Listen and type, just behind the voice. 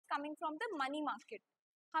coming from the money market.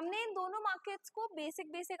 हमने इन दोनों markets को basic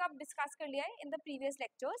आप discuss कर लिया है in the previous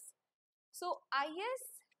lectures. So IS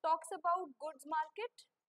talks about goods market.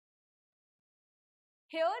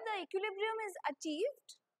 Here the equilibrium is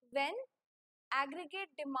achieved when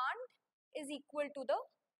aggregate demand is equal to the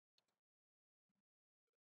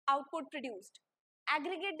output produced.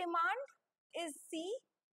 Aggregate demand is C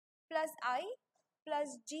plus I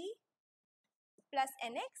plus G plus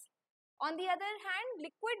NX. On the other hand,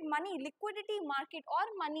 liquidity market or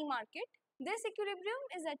money market, this equilibrium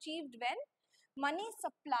is achieved when money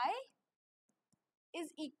supply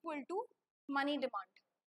is equal to money demand.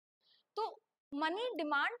 So money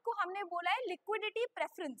demand को हमने बोला है liquidity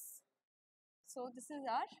preference. So this is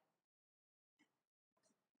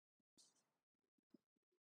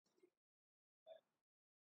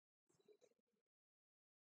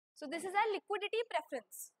our liquidity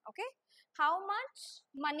preference. Okay, how much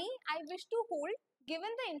money I wish to hold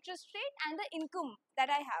given the interest rate and the income that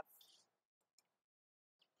I have.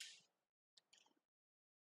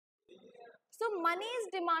 So money is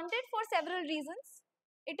demanded for several reasons.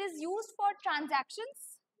 It is used for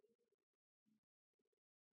transactions.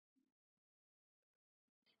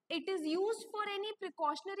 It is used for any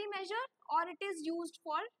precautionary measure, or it is used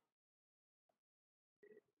for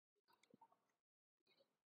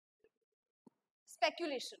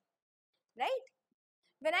speculation, right?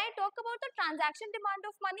 When I talk about the transaction demand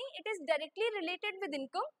of money, it is directly related with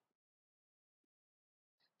income.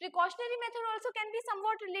 Precautionary method also can be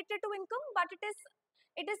somewhat related to income, but it is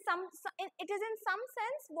in some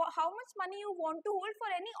sense how much money you want to hold for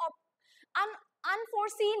any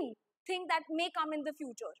unforeseen thing that may come in the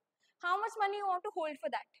future. How much money you want to hold for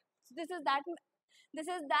that? So this is that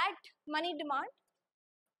money demand.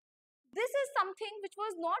 This is something which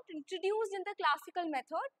was not introduced in the classical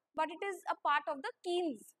method, but it is a part of the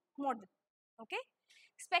Keynes model. Okay,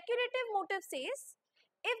 speculative motive says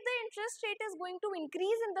if the interest rate is going to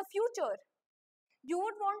increase in the future, you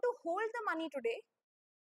would want to hold the money today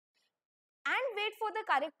and wait for the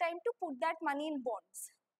correct time to put that money in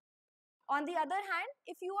bonds. On the other hand,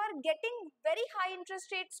 if you are getting very high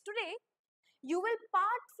interest rates today, you will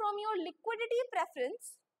part from your liquidity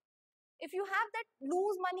preference. If you have that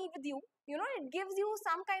loose money with you, it gives you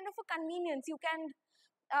some kind of a convenience. You can,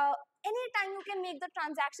 anytime you can make the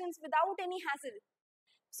transactions without any hassle.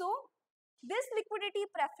 So this liquidity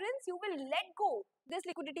preference, you will let go this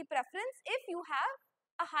liquidity preference if you have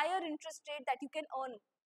a higher interest rate that you can earn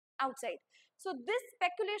outside. So this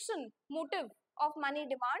speculation motive of money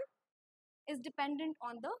demand is dependent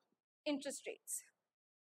on the interest rates.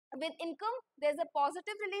 With income, there is a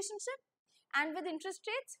positive relationship, and with interest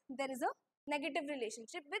rates, there is a negative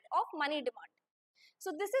relationship of money demand.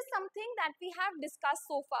 So this is something that we have discussed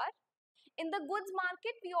so far. In the goods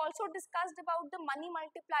market, we also discussed about the money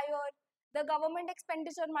multiplier, the government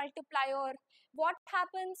expenditure multiplier, what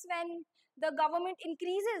happens when the government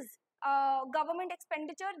increases government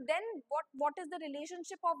expenditure, then what is the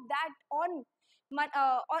relationship of that on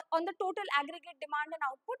the total aggregate demand and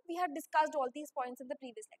output. We have discussed all these points in the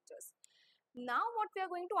previous lectures. Now what we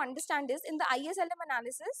are going to understand is, in the ISLM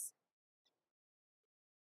analysis,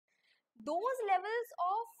 those levels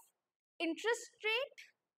of interest rate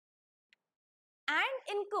and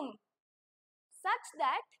income such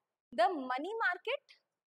that the money market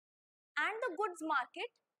and the goods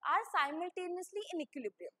market are simultaneously in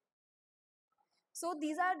equilibrium. So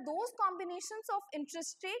these are those combinations of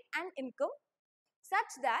interest rate and income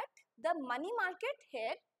such that the money market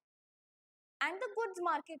here and the goods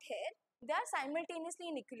market here, they are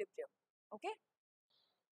simultaneously in equilibrium. Okay.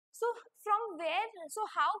 So from where? So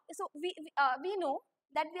we know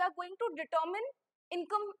that we are going to determine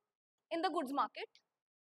income in the goods market.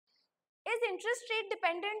 Is interest rate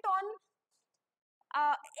dependent on?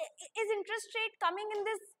 Is interest rate coming in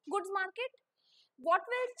this goods market? What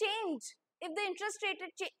will change if the interest rate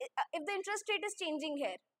is changing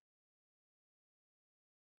here?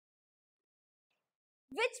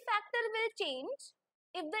 Which factor will change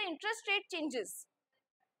if the interest rate changes?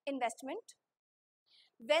 Investment.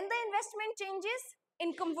 When the investment changes,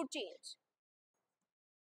 income would change.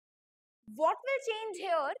 What will change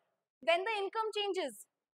here when the income changes?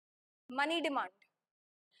 Money demand.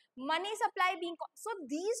 Money supply being... So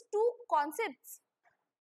these two concepts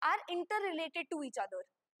are interrelated to each other.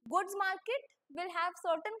 Goods market will have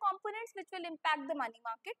certain components which will impact the money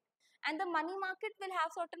market, and the money market will have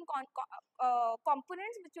certain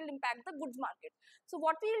components which will impact the goods market. So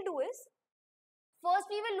what we will do is, first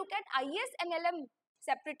we will look at IS and LM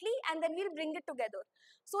separately, and then we will bring it together.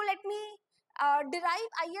 So let me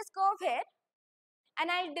derive IS curve here, and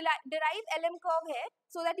I'll derive LM curve here,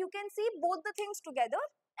 so that you can see both the things together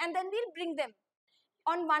and then we'll bring them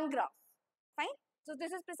on one graph. Fine? So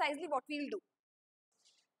this is precisely what we'll do.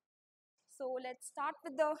 So let's start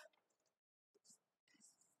with the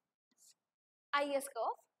IS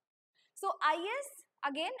curve. So IS,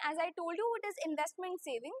 again, as I told you, it is investment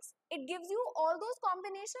savings. It gives you all those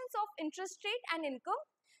combinations of interest rate and income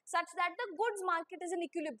such that the goods market is in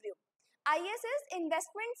equilibrium. IS is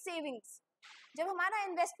investment savings. जब हमारा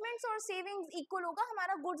investments और savings equal होगा,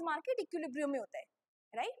 हमारा goods market equilibrium में होता है,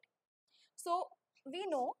 right? So we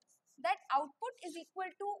know that output is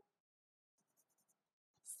equal to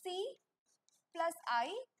C plus I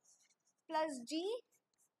plus G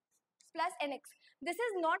plus NX. This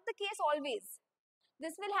is not the case always.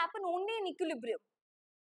 This will happen only in equilibrium,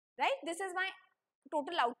 right? This is my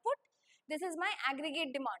total output. This is my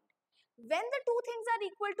aggregate demand. When the two things are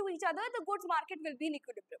equal to each other, the goods market will be in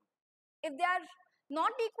equilibrium. If they are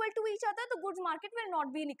not equal to each other, the goods market will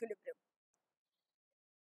not be in equilibrium.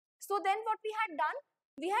 So then what we had done,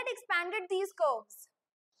 we had expanded these curves.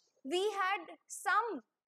 We had some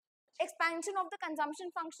expansion of the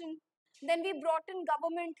consumption function. Then we brought in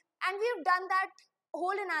government, and we've done that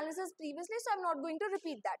whole analysis previously, so I'm not going to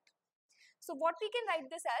repeat that. So what we can write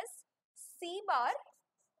this as C bar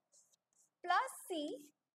plus C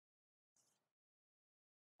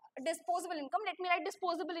disposable income. Let me write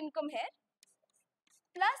disposable income here,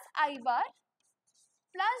 plus I bar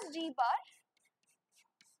plus G bar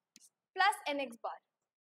plus NX bar.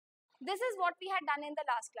 This is what we had done in the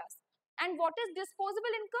last class. And what is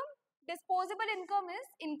disposable income? Disposable income is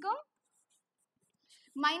income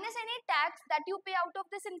minus any tax that you pay out of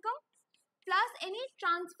this income plus any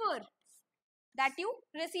transfer that you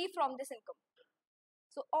receive from this income.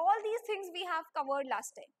 So all these things we have covered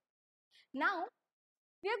last time. Now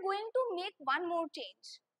we are going to make one more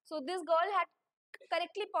change. So this girl had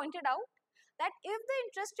correctly pointed out that if the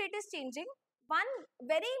interest rate is changing, one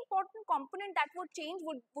very important component that would change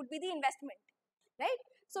would be the investment, right?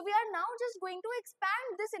 So we are now just going to expand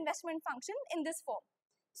this investment function in this form.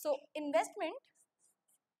 So investment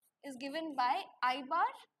is given by I bar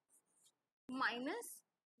minus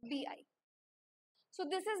BI. So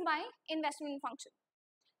this is my investment function.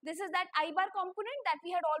 This is that I bar component that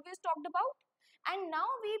we had always talked about, and now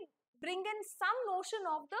we bring in some notion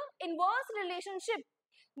of the inverse relationship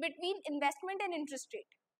between investment and interest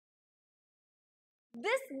rate.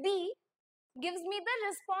 This B gives me the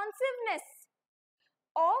responsiveness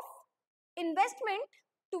of investment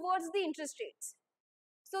towards the interest rates.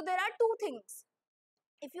 So there are two things.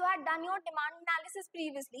 If you had done your demand analysis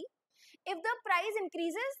previously, if the price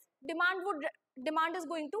increases, demand is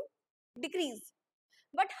going to decrease.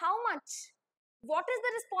 But how much? What is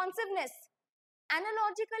the responsiveness?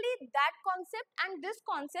 Analogically, that concept and this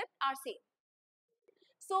concept are same.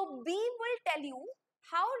 So B will tell you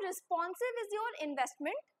how responsive is your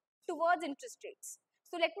investment towards interest rates.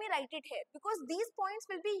 So let me write it here because these points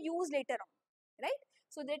will be used later on, right?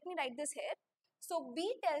 So let me write this here. So B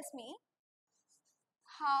tells me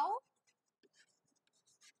how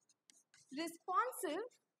responsive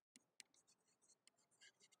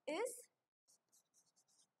is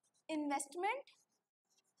investment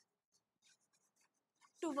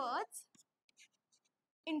towards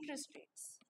interest rates.